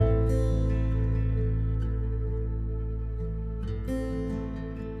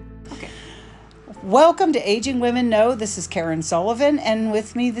Welcome to Aging Women Know. This is Karen Sullivan, and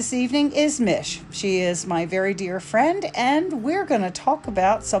with me this evening is Mich. She is my very dear friend, and we're going to talk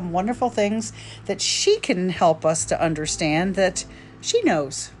about some wonderful things that she can help us to understand that she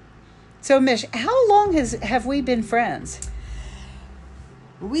knows. So, Mich, how long have we been friends?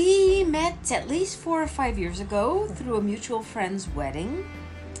 We met at least 4 or 5 years ago through a mutual friend's wedding,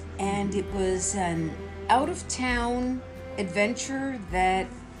 and it was an out-of-town adventure that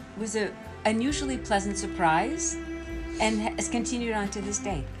was a unusually pleasant surprise and has continued on to this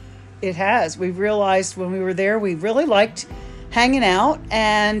day. It has. We realized when we were there we really liked hanging out,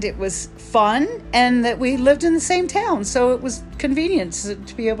 and it was fun, and that we lived in the same town, so it was convenient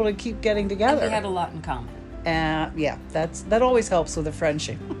to be able to keep getting together. And we had a lot in common. Yeah, that always helps with a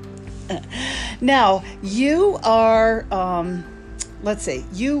friendship. Now, you are, let's see,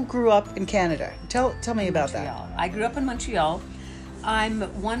 you grew up in Canada. Tell me about Montreal. that. I grew up in Montreal. I'm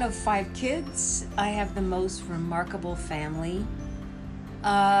one of 5 kids. I have the most remarkable family.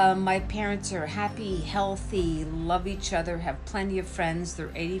 My parents are happy, healthy, love each other, have plenty of friends. They're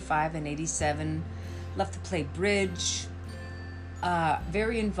 85 and 87. Love to play bridge.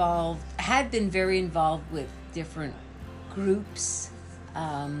 Very involved. Had been very involved with different groups.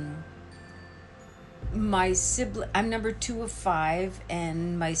 My sibling, I'm number 2 of 5,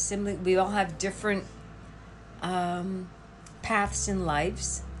 and my sibling, we all have different paths in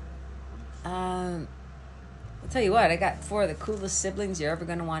lives. I'll tell you what, I got 4 of the coolest siblings you're ever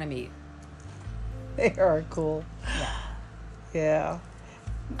going to want to meet. They are cool. Yeah.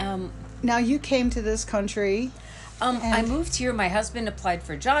 Now, you came to this country. I moved here. My husband applied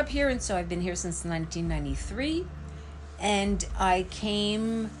for a job here, and so I've been here since 1993. And I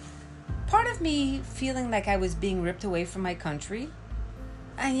came, part of me feeling like I was being ripped away from my country.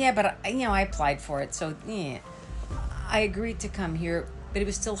 But I applied for it, so I agreed to come here, but it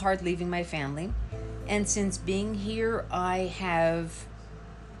was still hard leaving my family. And since being here, I have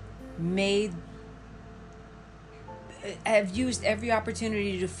used every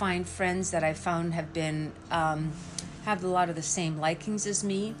opportunity to find friends that I found have been have a lot of the same likings as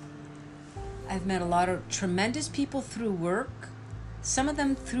me. I've met a lot of tremendous people through work, some of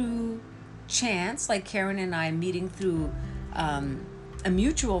them through chance, like Karen and I meeting through a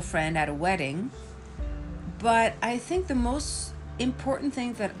mutual friend at a wedding. But I think the most important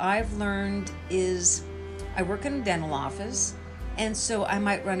thing that I've learned is I work in a dental office, and so I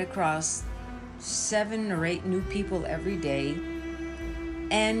might run across 7 or 8 new people every day.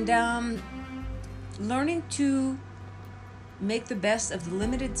 And learning to make the best of the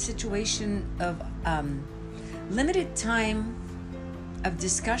limited situation of limited time of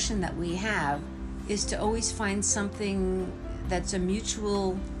discussion that we have is to always find something that's a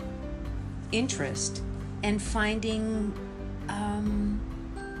mutual interest, and finding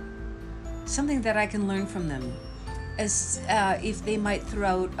something that I can learn from them. As if they might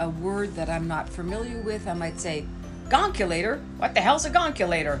throw out a word that I'm not familiar with, I might say, "Gonculator? What the hell's a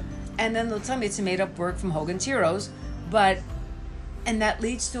gonculator?" And then they'll tell me it's a made-up word from Hogan's Heroes, and that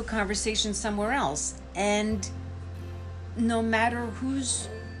leads to a conversation somewhere else. And no matter who's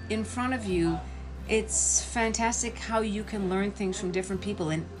in front of you, it's fantastic how you can learn things from different people.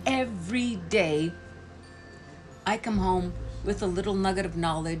 And every day I come home with a little nugget of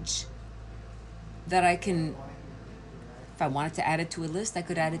knowledge that I can, if I wanted to add it to a list, I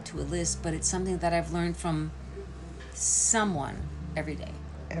could add it to a list, but it's something that I've learned from someone every day.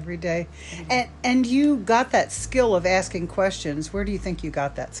 Every day. And you got that skill of asking questions. Where do you think you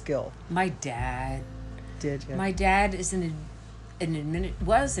got that skill? My dad. Did you? My dad is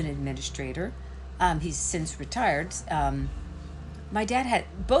was an administrator. He's since retired. My dad had,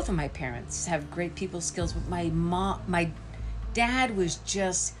 both of my parents have great people skills, but my dad was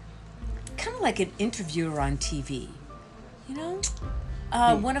just kind of like an interviewer on TV,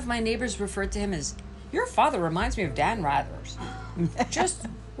 One of my neighbors referred to him as, "Your father reminds me of Dan Rathers."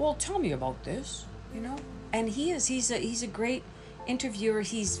 Well, tell me about this, And he's a great interviewer.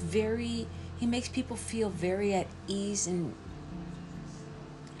 He makes people feel very at ease in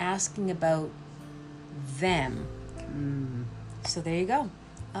asking about them. So there you go.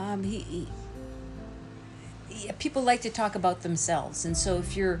 People like to talk about themselves, and so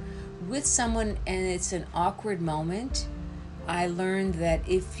if you're with someone and it's an awkward moment, I learned that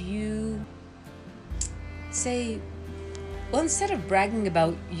if you say, well, instead of bragging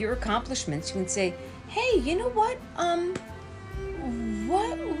about your accomplishments, you can say, "Hey, you know what?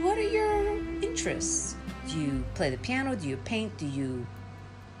 What are your interests? Do you play the piano? Do you paint? Do you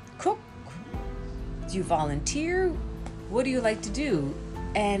cook? Do you volunteer? What do you like to do?"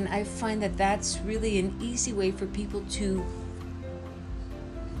 And I find that that's really an easy way for people to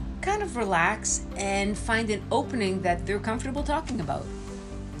kind of of relax and find an opening that they're comfortable talking about.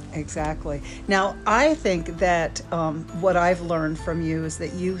 Exactly. Now, I think that what I've learned from you is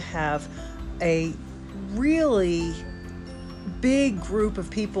that you have a really big group of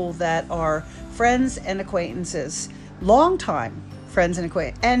people that are friends and acquaintances, long time friends and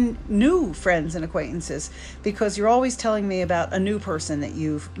and new friends and acquaintances, because you're always telling me about a new person that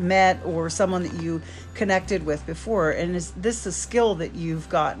you've met or someone that you connected with before. And is this a skill that you've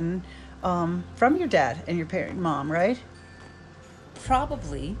gotten from your dad and your mom, right?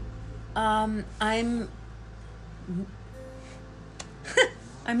 Probably. I'm I'm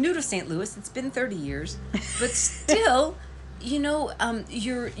new to St. Louis. It's been 30 years, but still,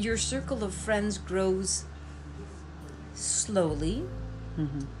 your circle of friends grows slowly.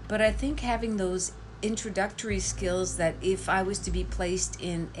 Mm-hmm. But I think having those introductory skills, that if I was to be placed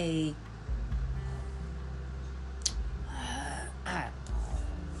in I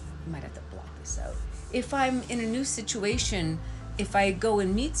might have to block this out. If I'm in a new situation, if I go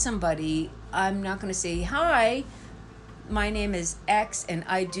and meet somebody, I'm not going to say, hi, my name is X and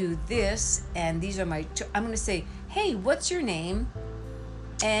I do this and these are my I'm going to say, hey, what's your name?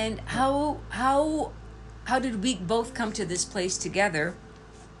 And how did we both come to this place together?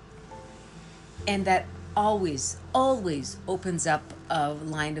 And that always opens up a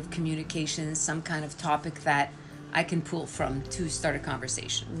line of communication, some kind of topic that I can pull from to start a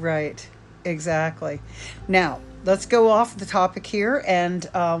conversation. Right. Exactly. Now, let's go off the topic here. And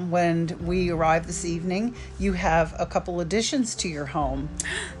when we arrive this evening, you have a couple additions to your home.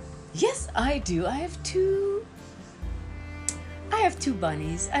 Yes, I do. I have two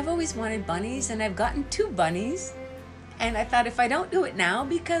bunnies. I've always wanted bunnies, and I've gotten 2 bunnies. And I thought, if I don't do it now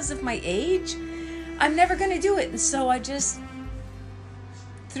because of my age, I'm never going to do it. And so I just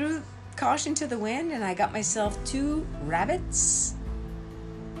threw caution to the wind, and I got myself 2 rabbits.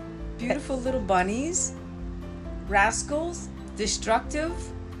 Beautiful little bunnies. Rascals. Destructive.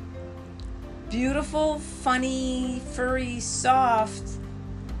 Beautiful, funny, furry, soft.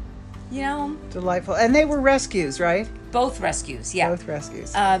 Delightful. And they were rescues, right? Both rescues, yeah. Both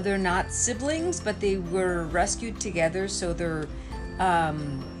rescues. They're not siblings, but they were rescued together, so they're,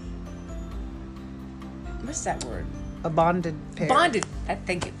 what's that word? A bonded pair.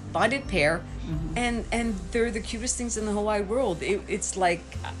 Thank you. Bonded pair. Mm-hmm. And they're the cutest things in the whole wide world. It's like,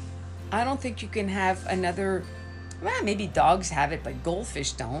 I don't think you can have another, maybe dogs have it, but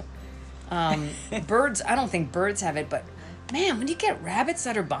goldfish don't. Birds, I don't think birds have it, but man, when you get rabbits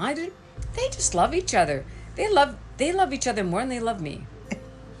that are bonded, they just love each other. They love each other more than they love me.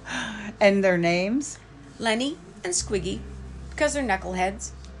 And their names? Lenny and Squiggy, because they're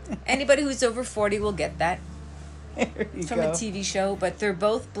knuckleheads. Anybody who's over 40 will get that. From a TV show, but they're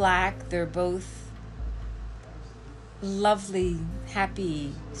both black. They're both lovely,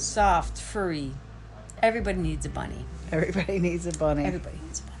 happy, soft, furry. Everybody needs a bunny. Everybody needs a bunny. Everybody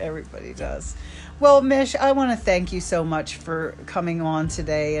needs a bunny. Everybody does. Well, Mich, I want to thank you so much for coming on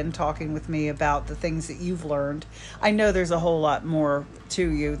today and talking with me about the things that you've learned. I know there's a whole lot more to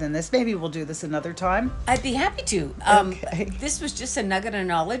you than this. Maybe we'll do this another time. I'd be happy to. Okay. This was just a nugget of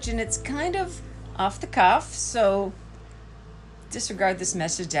knowledge, and it's kind of off the cuff, so disregard this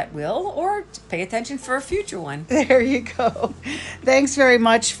message at will, or pay attention for a future one. There you go. Thanks very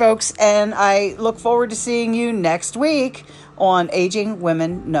much, folks, and I look forward to seeing you next week on Aging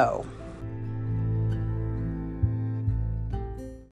Women Know.